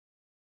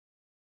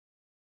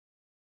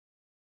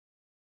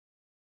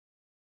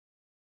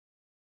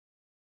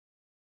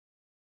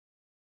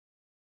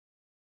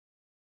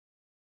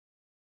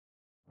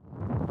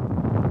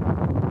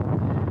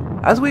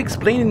As we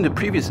explained in the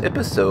previous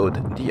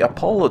episode, the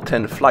Apollo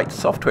 10 flight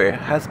software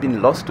has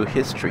been lost to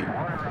history.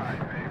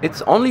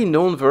 Its only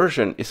known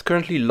version is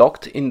currently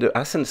locked in the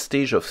ascent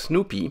stage of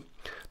Snoopy,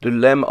 the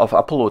LEM of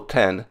Apollo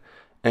 10,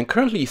 and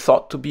currently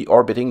thought to be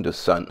orbiting the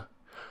Sun,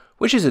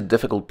 which is a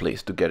difficult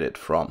place to get it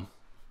from.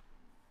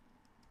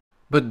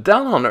 But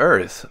down on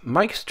Earth,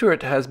 Mike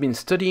Stewart has been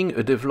studying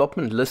a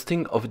development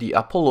listing of the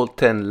Apollo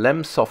 10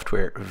 LEM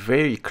software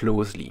very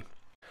closely.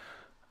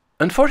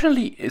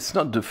 Unfortunately, it's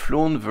not the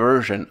flown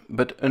version,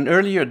 but an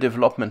earlier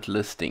development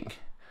listing.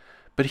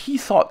 But he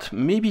thought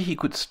maybe he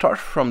could start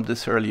from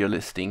this earlier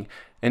listing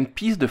and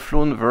piece the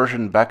flown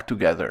version back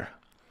together.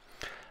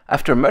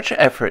 After much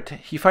effort,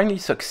 he finally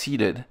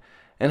succeeded,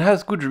 and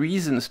has good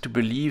reasons to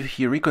believe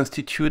he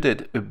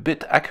reconstituted a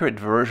bit accurate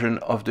version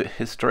of the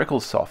historical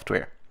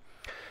software.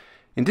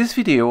 In this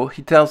video,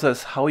 he tells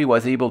us how he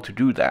was able to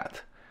do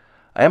that.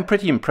 I am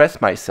pretty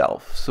impressed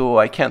myself, so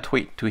I can't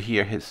wait to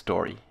hear his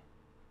story.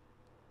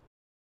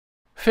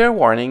 Fair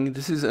warning,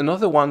 this is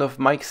another one of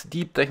Mike's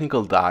deep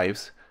technical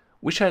dives,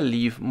 which I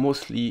leave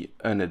mostly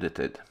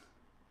unedited.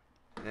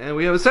 And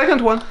we have a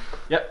second one.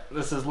 Yep,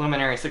 this is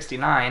Luminary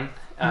 69.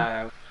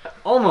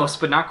 Almost,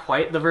 but not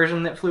quite the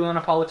version that flew on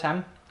Apollo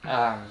 10.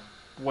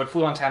 What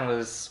flew on 10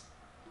 was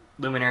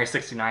Luminary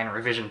 69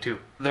 revision 2.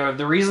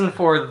 The reason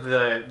for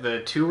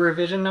the 2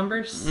 revision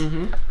numbers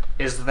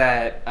is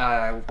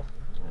that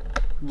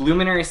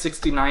Luminary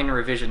 69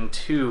 revision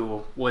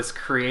 2 was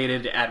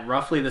created at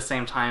roughly the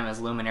same time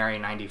as Luminary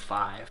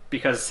 95,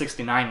 because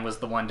 69 was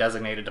the one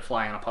designated to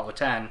fly on Apollo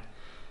 10,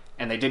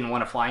 and they didn't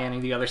want to fly any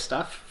of the other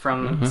stuff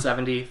from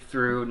 70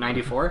 through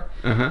 94.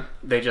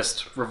 They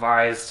just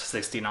revised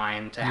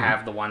 69 to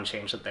have the one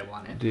change that they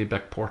wanted. They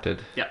backported.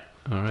 Yep.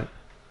 All right.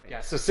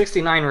 Yeah, so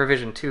 69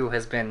 revision 2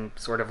 has been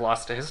sort of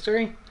lost to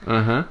history,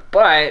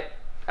 but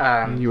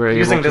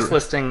using this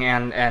listing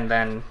and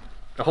then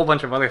a whole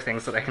bunch of other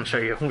things that I can show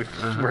you, we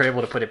were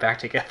able to put it back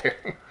together.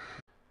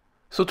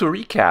 So to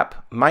recap,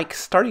 Mike's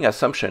starting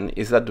assumption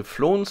is that the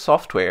flown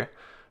software,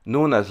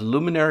 known as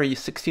Luminary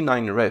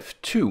 69 Rev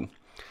 2,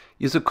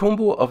 is a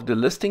combo of the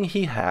listing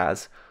he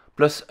has,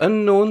 plus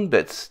unknown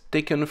bits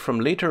taken from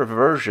later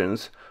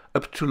versions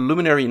up to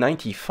Luminary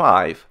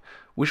 95,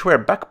 which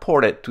were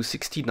backported to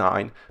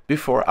 69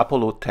 before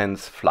Apollo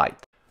 10's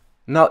flight.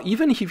 Now,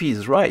 even if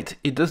he's right,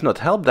 it does not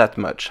help that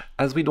much,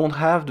 as we don't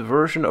have the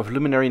version of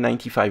Luminary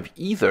 95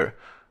 either,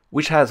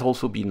 which has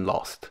also been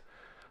lost.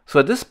 So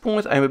at this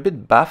point, I'm a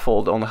bit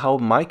baffled on how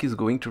Mike is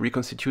going to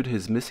reconstitute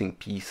his missing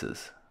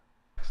pieces.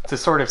 To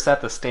sort of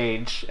set the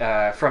stage,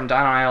 from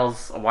Don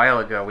Isles a while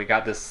ago, we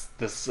got this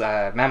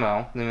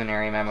memo,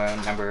 Luminary memo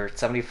number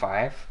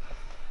 75.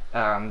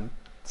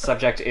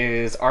 Subject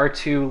is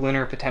R2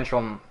 lunar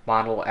potential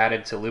model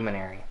added to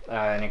Luminary.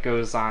 And it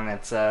goes on,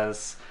 it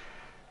says,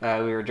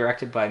 we were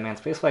directed by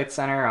Manned Spaceflight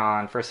Center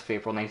on 1st of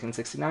April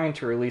 1969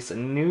 to release a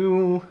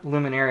new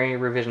Luminary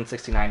Revision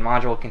 69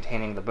 module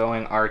containing the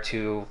Boeing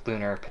R2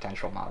 lunar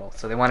potential model.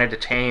 So they wanted to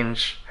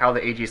change how the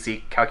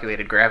AGC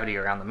calculated gravity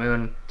around the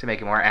moon to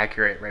make it more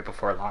accurate right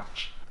before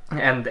launch.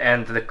 And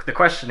the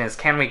question is,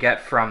 can we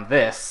get from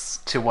this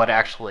to what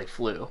actually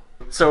flew?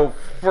 So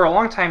for a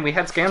long time we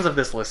had scans of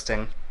this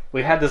listing.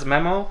 We had this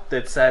memo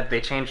that said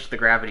they changed the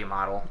gravity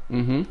model.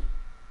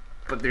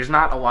 But there's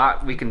not a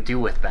lot we can do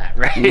with that,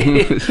 right?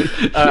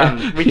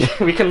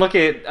 We can look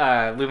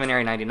at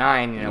Luminary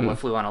 99, you know, what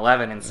flew on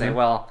 11, and say,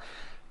 well,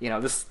 you know,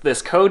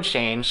 this code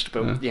changed,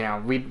 but you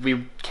know,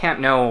 we can't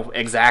know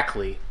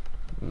exactly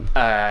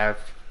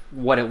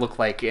what it looked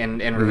like in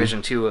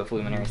revision 2 of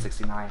Luminary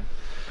 69.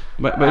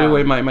 By the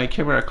way, my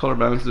camera color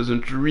balance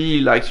doesn't really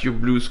like your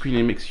blue screen.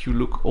 It makes you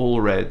look all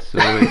red. So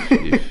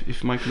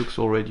if Mike looks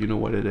all red, you know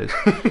what it is.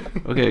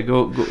 Okay,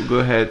 go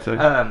ahead.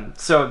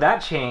 So that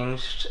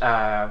changed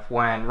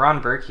when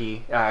Ron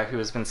Berkey, who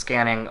has been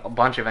scanning a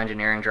bunch of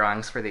engineering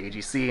drawings for the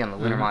AGC and the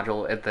lunar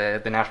module at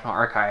the National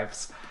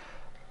Archives,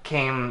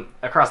 came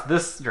across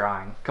this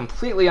drawing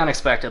completely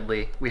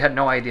unexpectedly. We had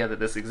no idea that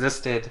this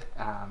existed.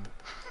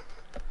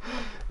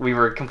 We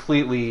were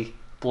completely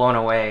blown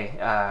away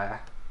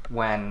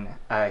when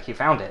he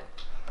found it.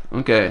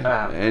 Okay,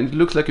 and it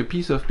looks like a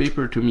piece of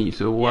paper to me,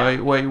 so why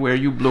were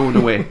you blown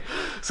away?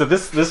 So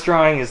this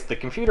drawing is the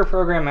computer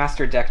program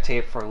master deck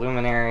tape for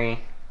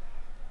Luminary.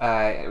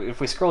 If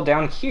we scroll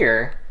down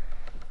here,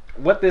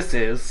 what this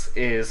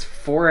is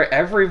for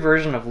every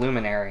version of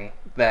Luminary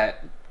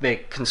that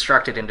they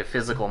constructed into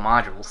physical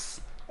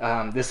modules.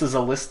 This is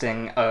a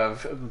listing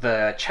of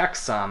the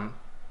checksum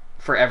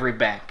for every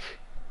bank.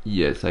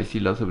 Yes, I see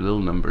lots of little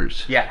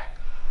numbers. Yeah.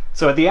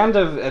 So at the end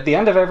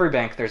of every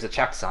bank, there's a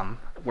checksum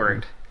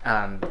word,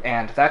 and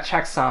that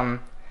checksum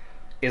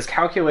is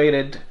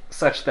calculated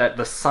such that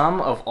the sum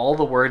of all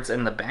the words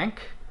in the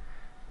bank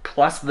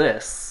plus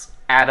this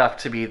add up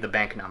to be the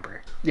bank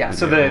number. Yeah.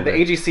 So the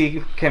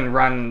AGC can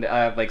run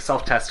like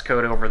self-test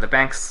code over the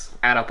banks,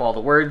 add up all the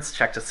words,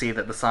 check to see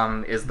that the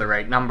sum is the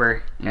right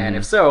number, and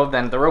if so,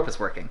 then the rope is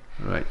working.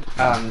 Right.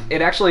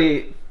 It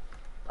actually,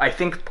 I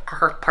think,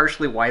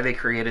 partially why they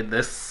created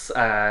this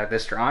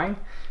this drawing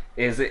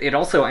is it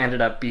also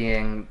ended up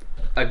being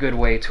a good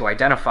way to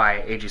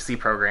identify AGC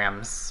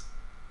programs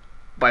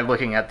by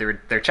looking at their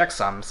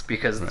checksums,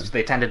 because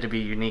they tended to be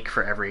unique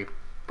for every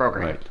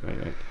program.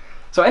 Right.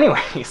 So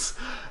anyways,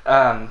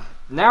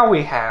 now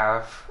we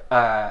have,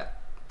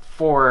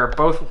 for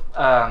both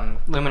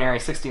Luminary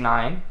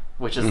 69,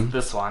 which is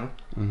this one,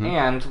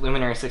 and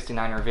Luminary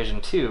 69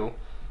 Revision 2,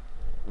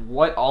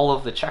 what all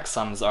of the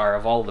checksums are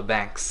of all the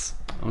banks.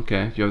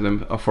 Okay, you have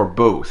them for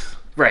both.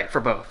 Right,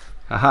 for both.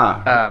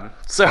 Aha.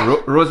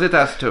 So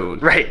Rosetta Stone.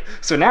 Right.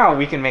 So now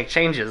we can make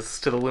changes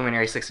to the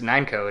Luminary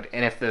 69 code,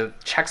 and if the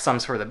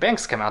checksums for the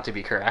banks come out to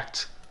be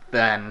correct,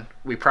 then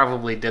we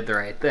probably did the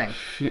right thing.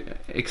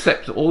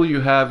 Except all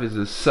you have is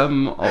a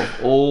sum of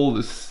all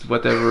this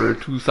whatever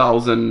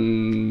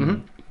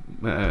 2000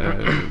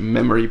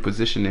 memory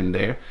position in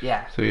there.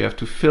 Yeah. So you have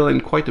to fill in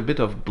quite a bit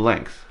of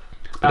blanks.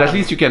 But at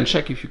least you can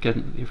check if you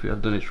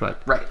have done it right.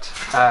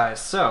 Right.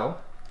 So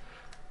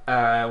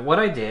what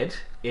I did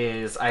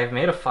is I've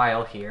made a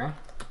file here.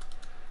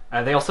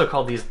 They also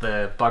call these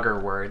the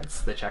bugger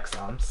words, the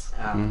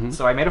checksums.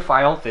 So I made a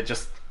file that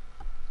just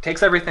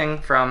takes everything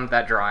from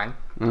that drawing.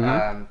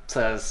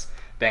 Says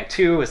bank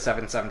 2 is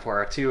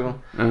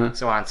 77402,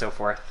 so on and so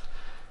forth.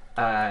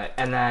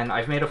 And then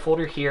I've made a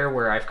folder here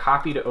where I've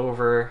copied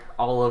over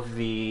all of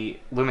the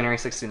Luminary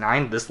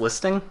 69, this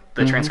listing,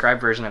 the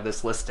transcribed version of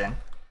this listing.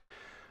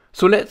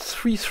 So let's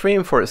freeze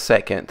frame for a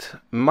second.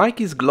 Mike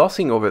is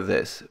glossing over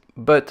this,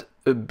 but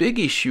a big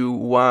issue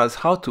was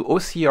how to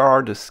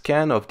OCR the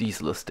scan of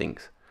these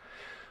listings.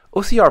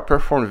 OCR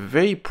performed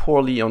very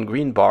poorly on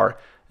green bar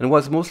and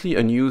was mostly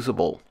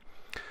unusable.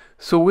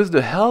 So with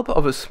the help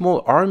of a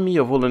small army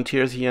of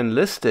volunteers he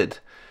enlisted,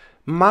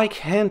 Mike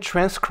hand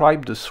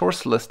transcribed the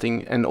source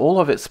listing and all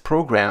of its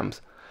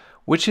programs,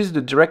 which is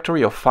the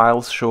directory of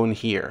files shown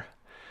here.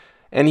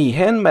 And he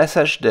hand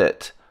messaged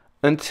it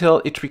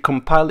until it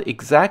recompiled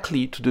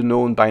exactly to the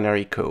known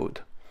binary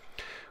code.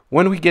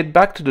 When we get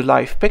back to the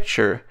live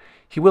picture,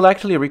 he will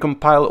actually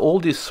recompile all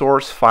these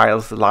source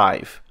files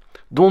live.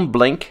 Don't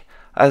blink,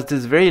 as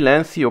this very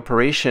lengthy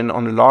operation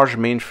on a large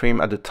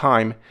mainframe at the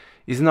time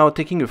is now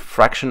taking a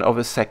fraction of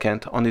a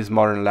second on his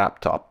modern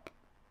laptop.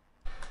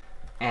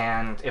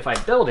 And if I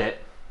build it,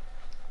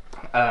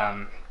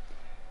 I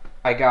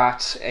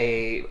got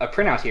a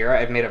printout here.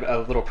 I've made a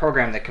little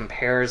program that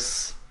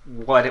compares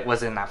what it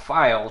was in that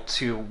file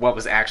to what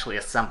was actually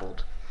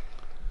assembled.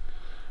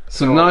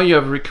 So now you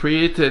have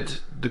recreated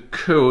the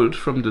code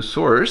from the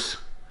source,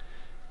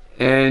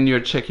 and you're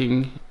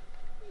checking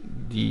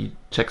the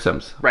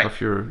checksums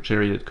of your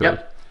generated code.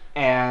 Yep.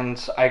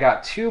 And I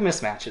got two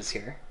mismatches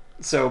here.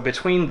 So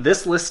between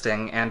this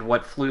listing and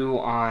what flew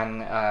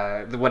on,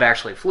 what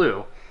actually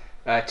flew,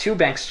 two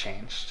banks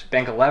changed,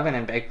 bank 11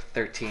 and bank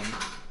 13.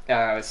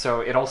 So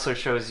it also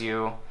shows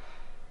you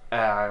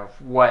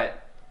what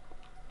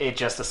it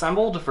just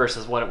assembled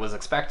versus what it was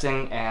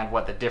expecting, and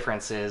what the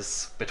difference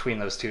is between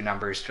those two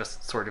numbers,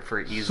 just sort of for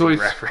easy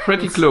reference. So it's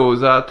pretty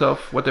close. Out of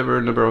whatever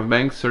number of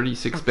banks,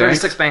 36 banks.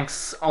 36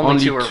 banks,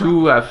 only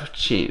two have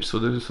changed. So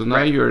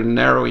now you're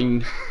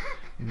narrowing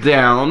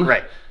down.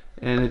 Right.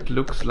 And it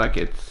looks like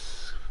it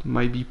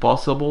might be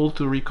possible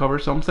to recover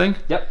something.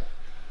 Yep.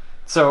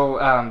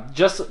 So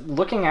just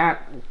looking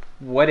at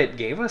what it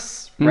gave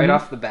us right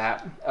off the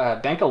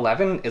bat, bank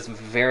 11 is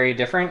very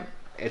different.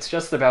 It's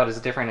just about as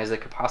different as it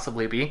could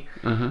possibly be.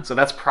 So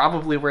that's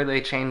probably where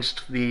they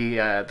changed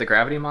the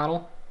gravity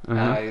model,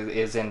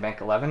 is in bank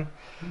 11.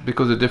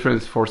 Because the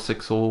difference is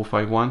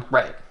 46051?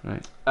 Right.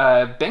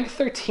 Bank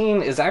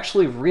 13 is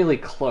actually really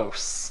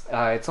close.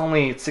 It's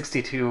only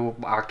 62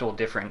 octal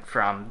different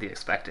from the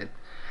expected.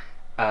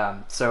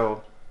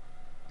 So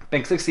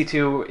bank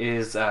 62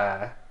 is...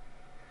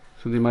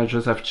 So they might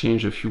just have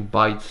changed a few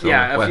bytes.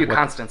 Yeah, a few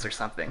constants or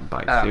something.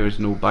 Bytes. There is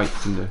no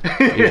bytes in the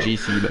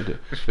AGC, but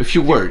a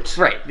few words.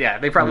 Right. Yeah,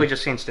 they probably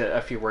just changed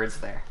a few words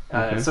there.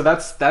 So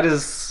that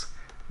is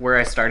where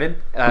I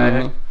started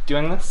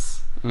doing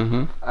this.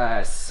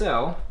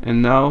 So.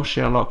 And now,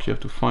 Sherlock, you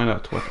have to find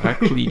out what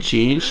actually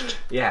changed.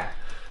 Yeah.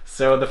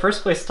 So the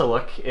first place to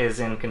look is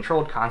in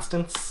controlled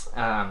constants.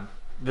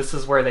 This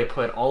is where they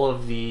put all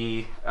of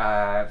the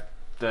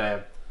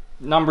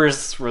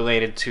numbers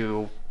related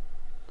to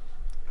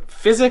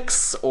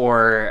physics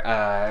or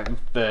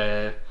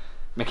the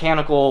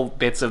mechanical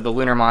bits of the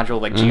lunar module,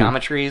 like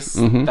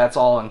geometries. That's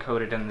all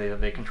encoded in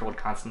the controlled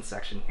constant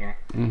section here.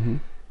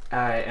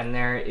 And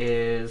there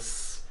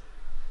is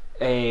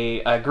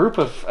a group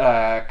of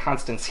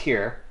constants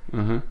here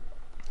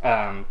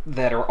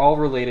that are all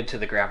related to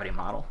the gravity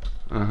model.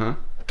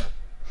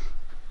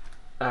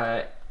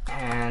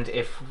 And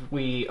if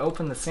we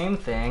open the same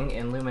thing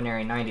in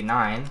Luminary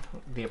 99,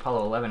 the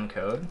Apollo 11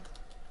 code,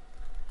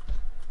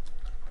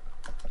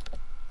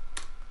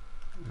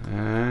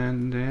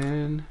 and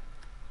then...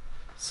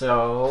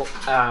 So,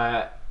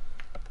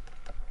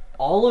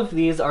 all of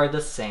these are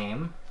the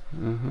same,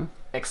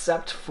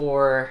 except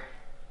for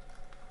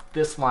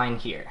this line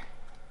here.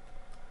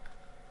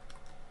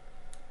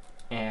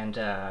 And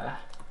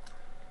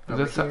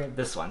over here,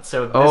 this one.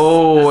 So this,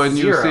 oh, this and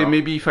you say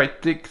maybe if I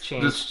take the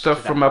changed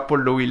stuff to from that.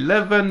 Apollo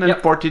 11 and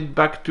Yep. port it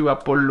back to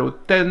Apollo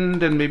 10,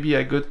 then maybe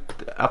I got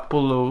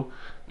Apollo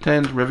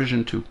 10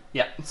 revision 2.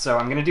 Yeah, so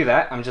I'm going to do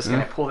that. I'm just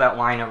going to pull that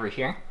line over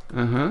here.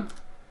 Uh-huh.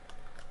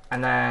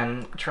 And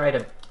then try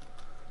to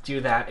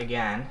do that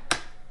again.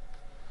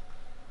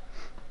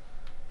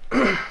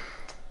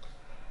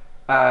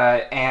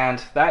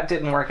 And that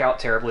didn't work out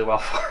terribly well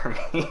for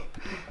me.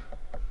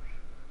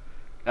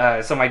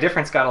 So my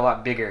difference got a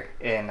lot bigger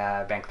in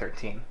Bank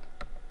 13.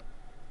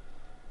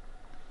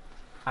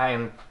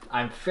 I'm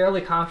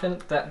fairly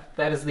confident that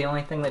that is the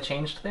only thing that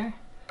changed there.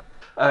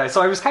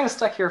 So I was kind of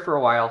stuck here for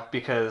a while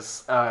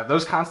because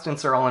those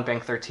constants are all in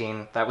Bank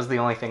 13. That was the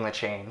only thing that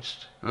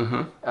changed.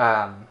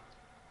 Uh-huh.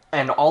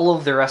 And all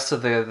of the rest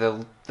of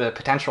the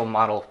potential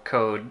model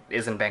code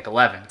is in Bank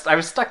 11. I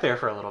was stuck there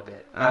for a little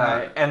bit.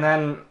 And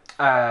then,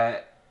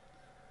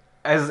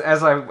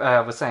 as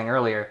I was saying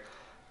earlier,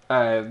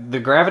 the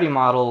gravity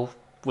model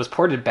was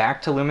ported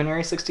back to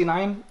Luminary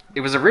 69.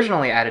 It was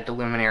originally added to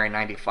Luminary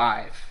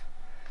 95.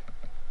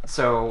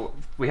 So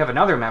we have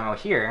another memo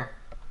here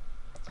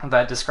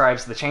that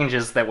describes the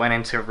changes that went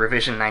into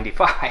revision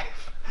 95.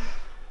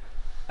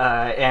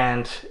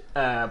 And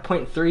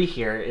point 3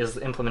 here is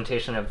the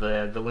implementation of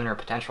the lunar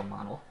potential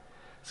model.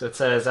 So it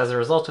says, as a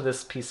result of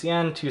this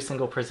PCN, 2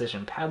 single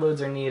precision pad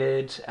loads are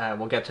needed.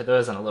 We'll get to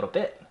those in a little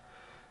bit.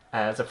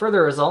 As a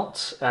further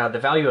result, the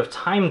value of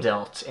time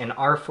delt in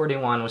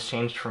R41 was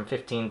changed from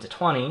 15 to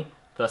 20,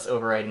 thus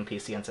overriding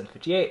PCN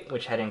 758,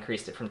 which had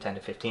increased it from 10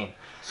 to 15.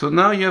 So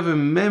now you have a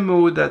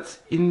memo that's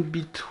in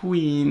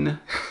between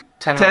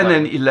 10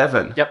 and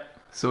 11. Yep.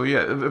 So yeah,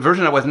 a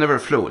version that was never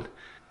flown.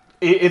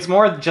 It's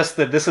more just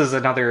that this is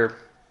another,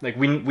 like,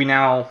 we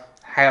now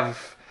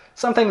have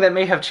something that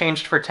may have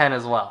changed for 10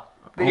 as well.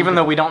 Okay. Even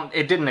though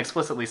it didn't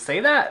explicitly say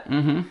that,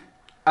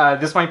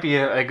 this might be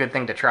a good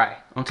thing to try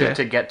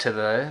to get to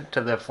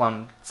the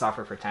flown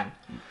software for 10.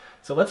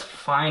 So let's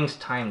find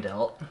time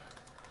delt.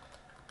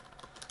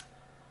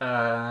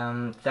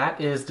 That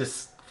is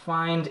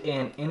defined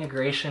in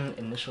integration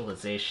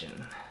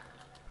initialization.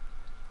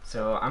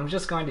 So I'm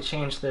just going to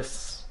change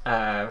this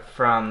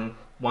from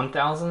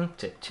 1000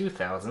 to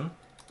 2000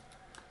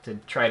 to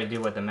try to do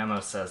what the memo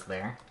says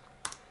there.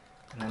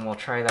 And then we'll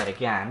try that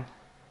again.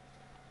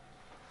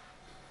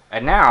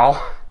 And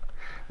now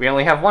we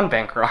only have one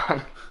bank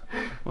wrong.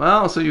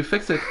 Well, so you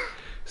fixed it.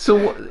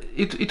 So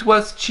it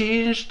was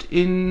changed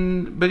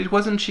but it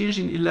wasn't changed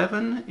in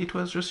 11. It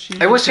was just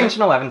changed. It was changed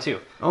in 11 too.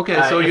 Okay,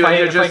 so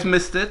you just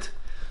missed it.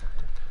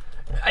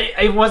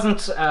 I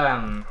wasn't.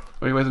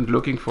 Or you wasn't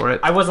looking for it.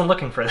 I wasn't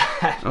looking for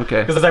that.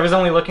 Okay. Because I was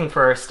only looking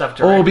for stuff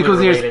directly Oh, because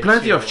there's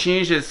plenty to... of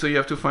changes, so you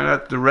have to find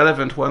out the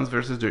relevant ones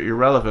versus the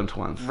irrelevant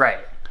ones. Right.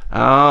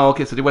 Oh,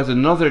 okay. So there was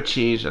another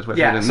change that was.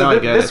 Yeah. So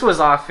this was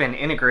off in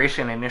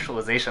integration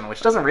initialization, which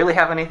doesn't really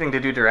have anything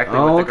to do directly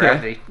with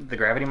the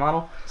gravity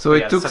model. So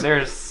it took. So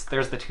there's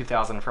the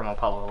 2000 from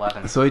Apollo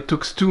 11. So it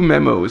took 2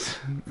 memos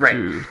right.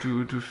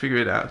 to figure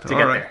it out. To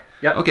get there.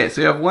 Yep. Okay.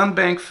 So you have one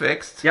bank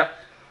fixed. Yep.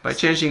 By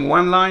changing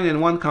one line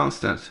and one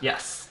constant.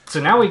 Yes. So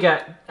now we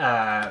get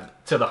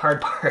to the hard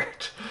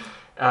part,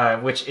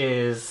 which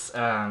is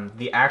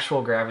the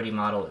actual gravity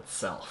model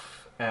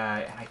itself.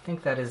 And I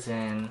think that is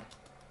in...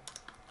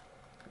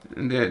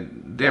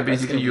 And there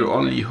basically your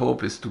only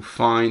hope is to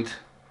find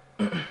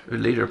a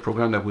later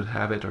program that would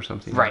have it or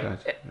something like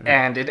that. Right.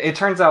 And it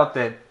turns out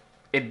that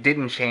it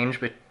didn't change,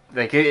 but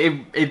like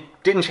it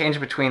didn't change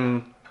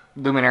between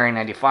Luminary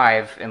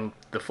 95 and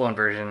the flown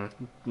version,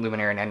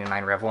 Luminary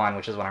 99 Rev 1,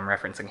 which is what I'm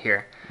referencing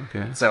here.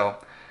 Okay. So,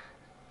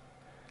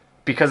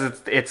 because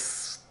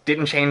it's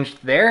didn't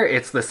change there,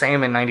 it's the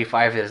same in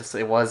 95 as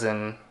it was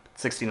in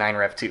 69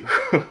 Rev 2.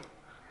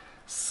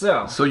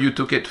 So you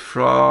took it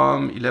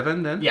from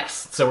 11 then?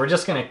 Yes. So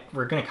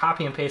we're gonna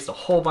copy and paste a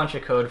whole bunch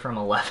of code from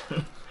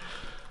 11.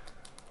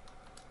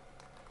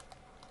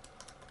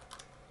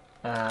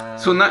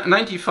 So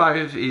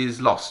 95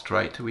 is lost,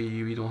 right?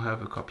 We don't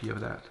have a copy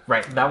of that.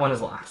 Right, that one is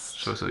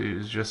lost. So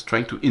you're just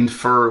trying to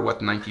infer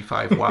what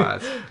 95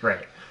 was.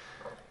 Right.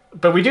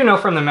 But we do know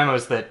from the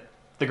memos that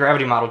the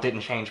gravity model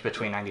didn't change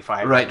between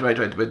 95. Right.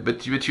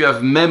 But you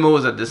have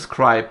memos that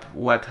describe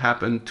what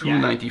happened to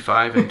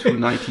 95 and to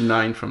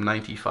 99 from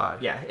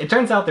 95. Yeah, it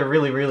turns out they're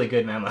really, really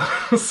good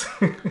memos.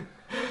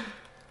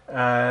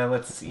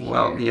 Let's see.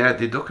 Well, yeah,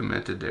 they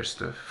documented their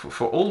stuff.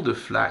 For all the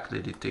flack they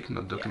did take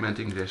not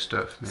documenting their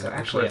stuff. Man, so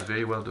actually, it's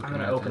very well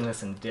documented. I'm going to open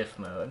this in diff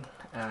mode.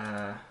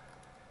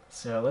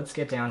 So let's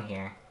get down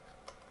here.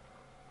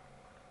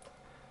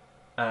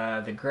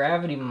 The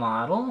gravity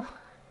model.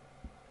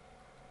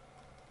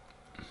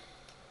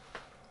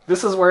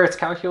 This is where it's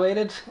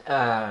calculated.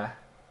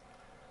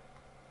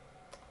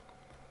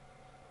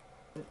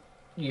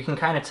 You can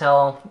kind of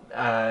tell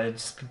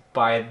just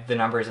by the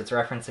numbers it's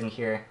referencing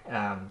here.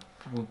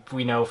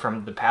 We know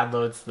from the pad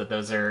loads that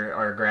those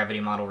are gravity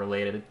model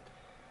related.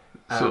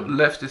 So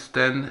left is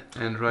 10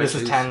 and right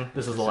is 10.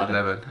 This is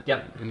 11.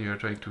 Yep. And you're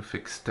trying to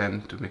fix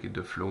 10 to make it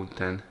the flown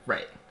 10.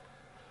 Right.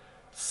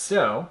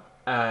 So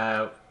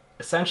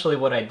essentially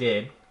what I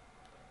did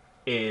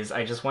is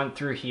I just went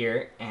through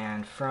here,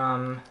 and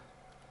from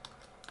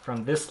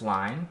this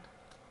line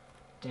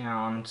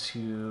down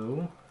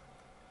to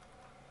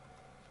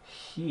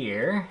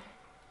here,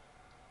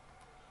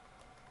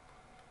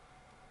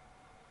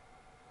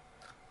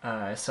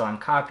 so I'm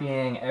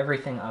copying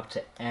everything up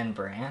to N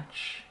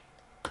branch,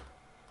 and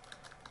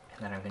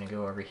then I'm going to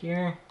go over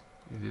here.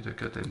 You did a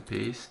cut and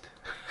paste.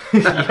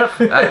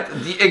 Yep.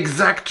 At the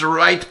exact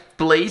right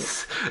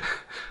place.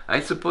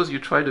 I suppose you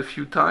tried a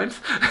few times.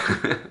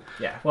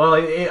 Yeah, well,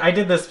 I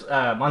did this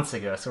months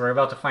ago, so we're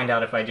about to find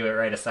out if I do it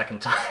right a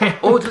second time.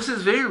 Oh, this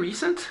is very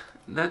recent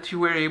that you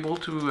were able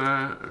to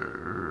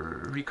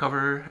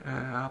recover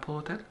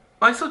Apollo 10?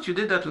 I thought you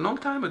did that a long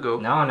time ago.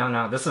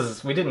 No.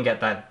 We didn't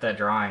get that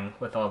drawing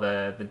with all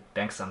the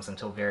bank sums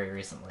until very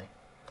recently.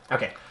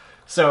 Okay,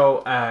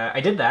 so I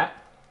did that.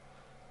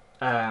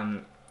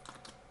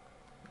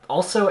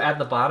 Also at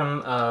the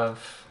bottom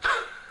of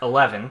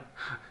 11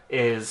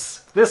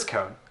 is this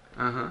code,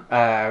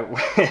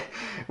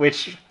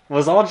 which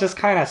was all just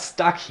kind of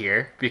stuck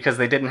here because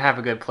they didn't have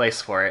a good place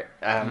for it.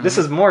 This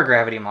is more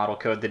gravity model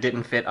code that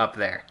didn't fit up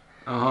there.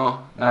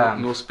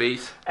 No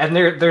space. And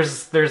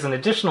there's an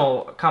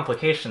additional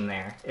complication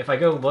there. If I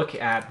go look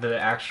at the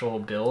actual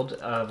build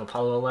of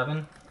Apollo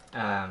 11,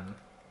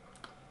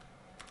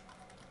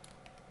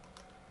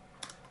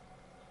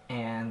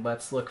 and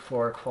let's look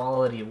for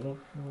quality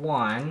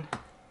 1.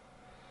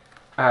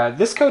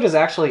 This code is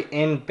actually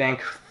in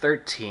bank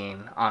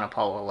 13 on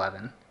Apollo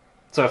 11.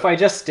 So if I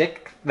just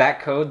stick that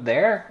code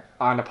there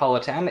on Apollo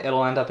 10,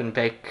 it'll end up in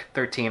bank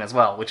 13 as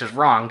well, which is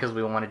wrong because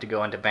we wanted to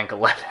go into bank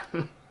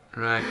 11.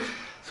 Right.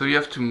 So you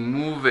have to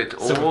move it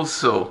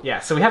also. Yeah,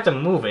 so we have to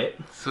move it.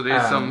 So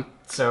there's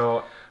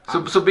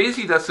So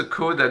basically that's a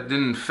code that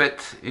didn't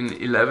fit in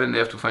 11, they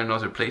have to find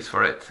another place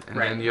for it. And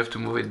then you have to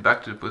move it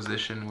back to the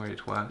position where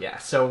it was. Yeah,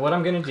 so what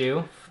I'm going to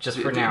do, just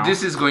for now...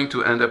 This is going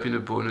to end up in a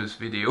bonus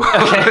video.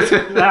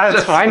 Okay,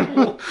 that's fine.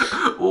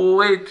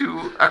 Way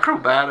too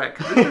acrobatic.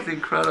 This is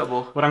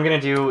incredible. What I'm going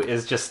to do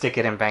is just stick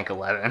it in bank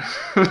 11.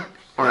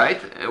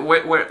 Alright,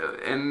 where,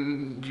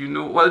 and you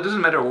know, well, it doesn't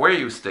matter where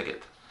you stick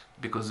it,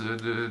 because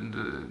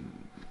the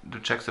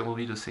checksum will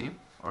be the same?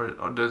 Or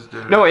does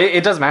the... No,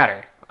 it does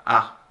matter.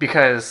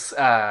 Because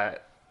the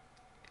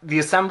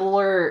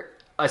assembler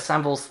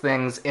assembles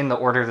things in the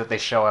order that they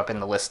show up in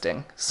the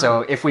listing.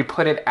 So if we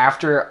put it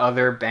after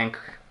other bank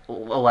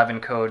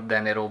 11 code,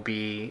 then it'll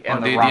be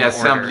in the wrong the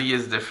assembly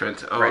order. Is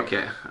different. Oh, Right.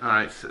 Okay. All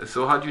right.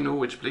 So how do you know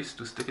which place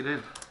to stick it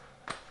in?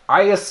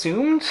 I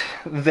assumed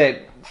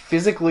that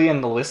physically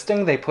in the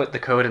listing they put the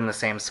code in the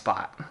same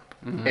spot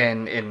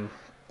in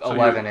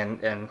 11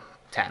 and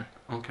 10.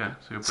 Okay.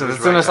 So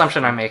that's an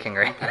assumption I'm making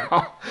right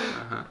now.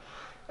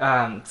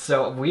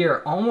 So we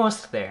are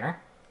almost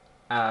there.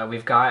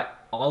 We've got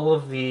all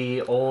of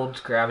the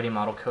old gravity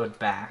model code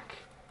back.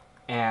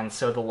 And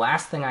so the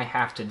last thing I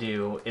have to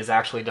do is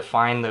actually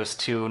define those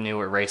two new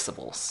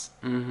erasables.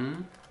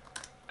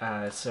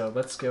 So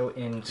let's go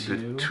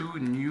into... The two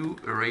new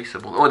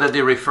erasables. Oh, that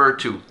they refer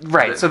to.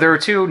 Right, so there were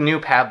two new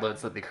pad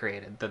loads that they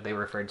created that they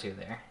referred to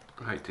there.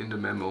 Right, in the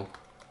memo.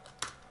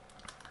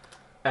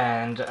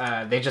 And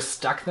they just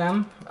stuck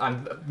them.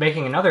 I'm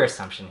making another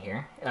assumption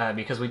here,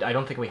 because I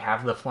don't think we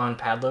have the flown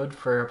pad load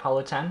for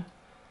Apollo 10.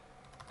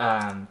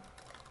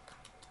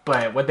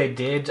 But what they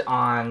did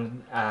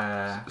on...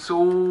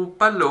 So,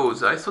 pad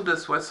loads, I thought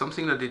this was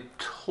something that they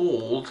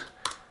told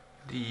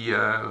the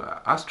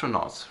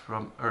astronauts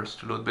from Earth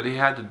to load, but they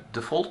had a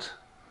default?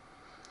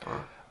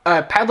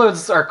 Pad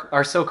loads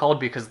are so called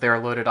because they're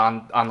loaded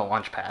on the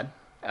launch pad.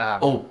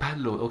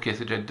 Pad load. Okay,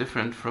 so they're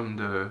different from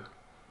the...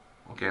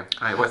 Okay,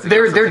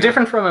 they're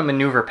different from a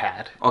maneuver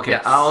pad. Okay.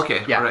 Yes.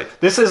 Okay. Yeah. All right.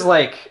 This is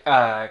like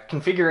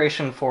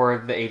configuration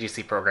for the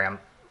AGC program.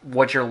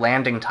 What your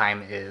landing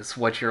time is,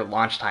 what your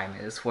launch time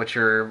is, what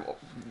your,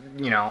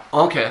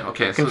 Okay.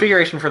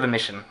 configuration for the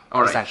mission.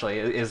 All right. Essentially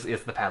is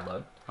the pad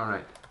load. All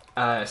right.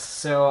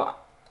 So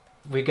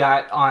we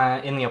got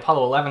in the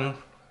Apollo 11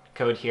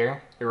 code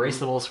here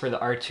erasables for the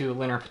R2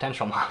 linear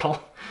potential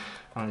model.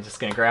 I'm just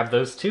gonna grab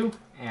those two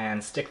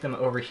and stick them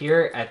over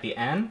here at the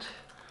end.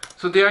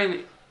 So they are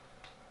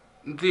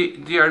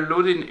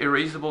loaded in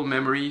erasable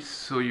memory,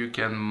 so you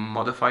can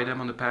modify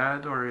them on the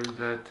pad, or is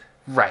that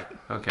right?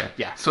 Okay.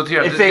 Yeah. So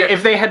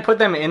if they had put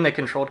them in the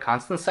controlled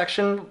constant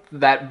section,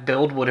 that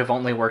build would have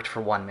only worked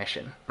for one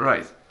mission.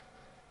 Right.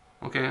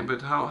 Okay,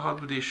 but how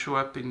do they show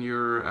up in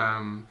your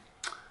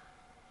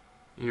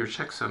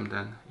checksum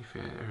then, if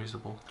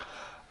erasable?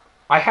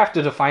 I have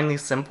to define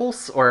these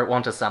symbols, or it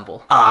won't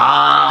assemble.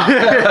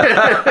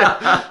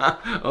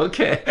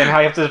 Okay. And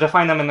I have to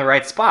define them in the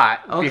right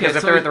spot, because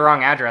if they're at the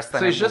wrong address, then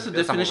so it's just a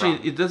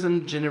definition. It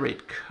doesn't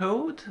generate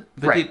code,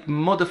 but it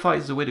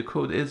modifies the way the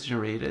code is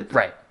generated.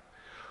 Right.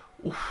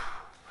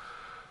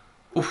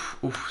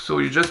 Oof. So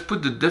you just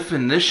put the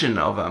definition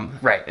of them,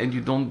 right, and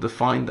you don't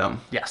define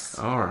them. Yes.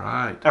 All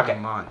right. Okay.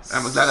 I'm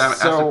glad I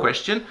asked a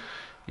question,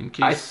 in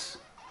case.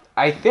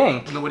 I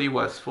think nobody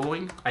was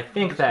following. I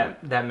think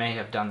that may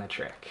have done the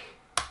trick.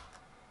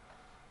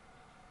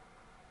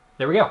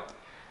 There we go.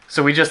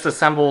 So we just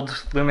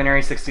assembled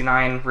Luminary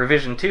 69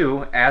 Revision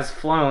 2 as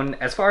flown,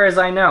 as far as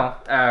I know.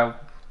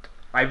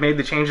 I've made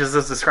the changes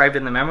as described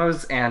in the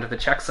memos, and the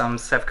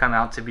checksums have come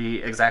out to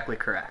be exactly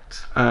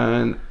correct.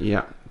 And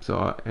yeah,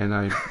 so and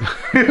I,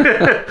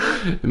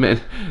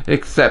 man,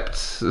 except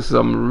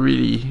some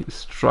really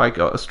stroke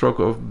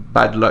of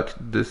bad luck,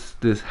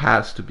 this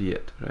has to be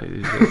it,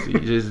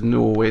 right? There's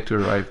no way to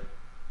arrive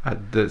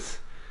at this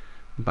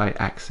by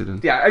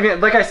accident. Yeah, I mean,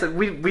 like I said,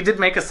 we did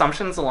make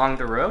assumptions along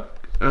the road.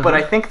 But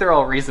I think they're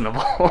all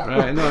reasonable.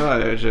 Right? No,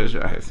 I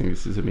think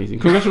this is amazing.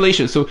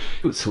 Congratulations. So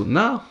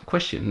now,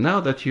 question.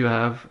 Now that you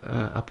have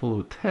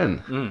Apollo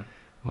 10,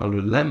 well,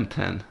 the LEM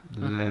 10,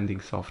 the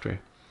landing software.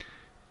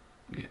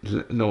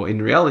 No,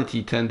 in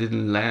reality, 10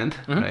 didn't land,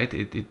 right?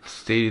 It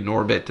stayed in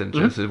orbit and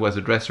just it was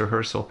a dress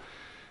rehearsal.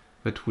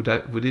 But would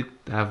it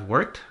have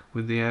worked?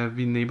 Would they have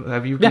been able?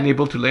 Have you been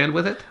able to land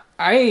with it?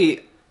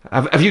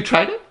 Have you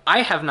tried it?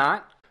 I have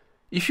not.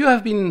 If you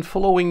have been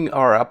following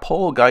our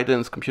Apollo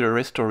guidance computer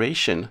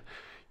restoration,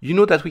 you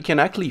know that we can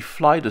actually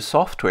fly the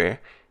software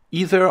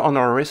either on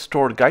our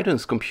restored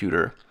guidance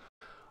computer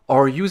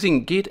or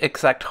using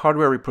gate-exact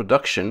hardware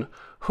reproduction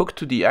hooked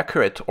to the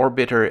accurate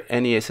Orbiter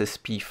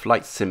NASSP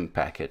flight sim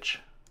package.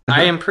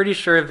 I am pretty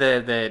sure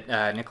that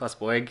Niklas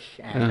Boig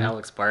and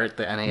Alex Bart,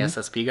 the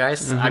NASSP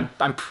guys,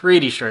 I'm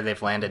pretty sure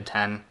they've landed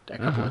 10 a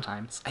couple of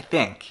times. I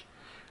think.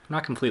 I'm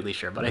not completely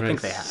sure, but I think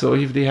they have. So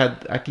if they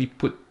had actually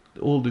put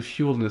all the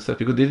fuel and stuff,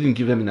 because they didn't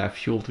give them enough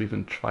fuel to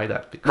even try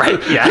that.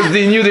 Right, yeah. Because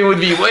they knew they would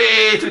be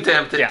way too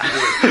tempted to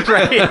do it.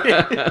 Right.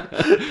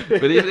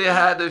 But if they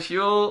had the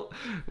fuel,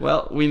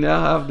 well, we now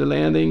have the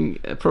landing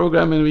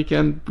program and we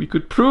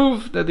could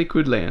prove that they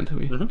could land.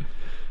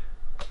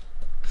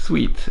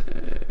 Sweet.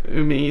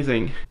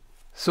 Amazing.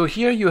 So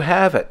here you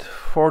have it.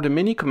 For the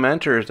many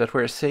commenters that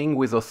were saying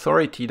with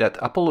authority that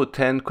Apollo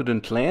 10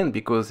 couldn't land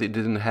because it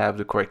didn't have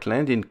the correct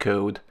landing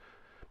code,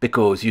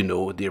 because, you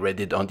know, they read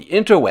it on the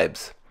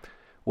interwebs.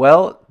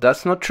 Well,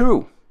 that's not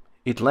true.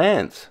 It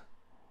lands.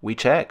 We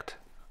checked.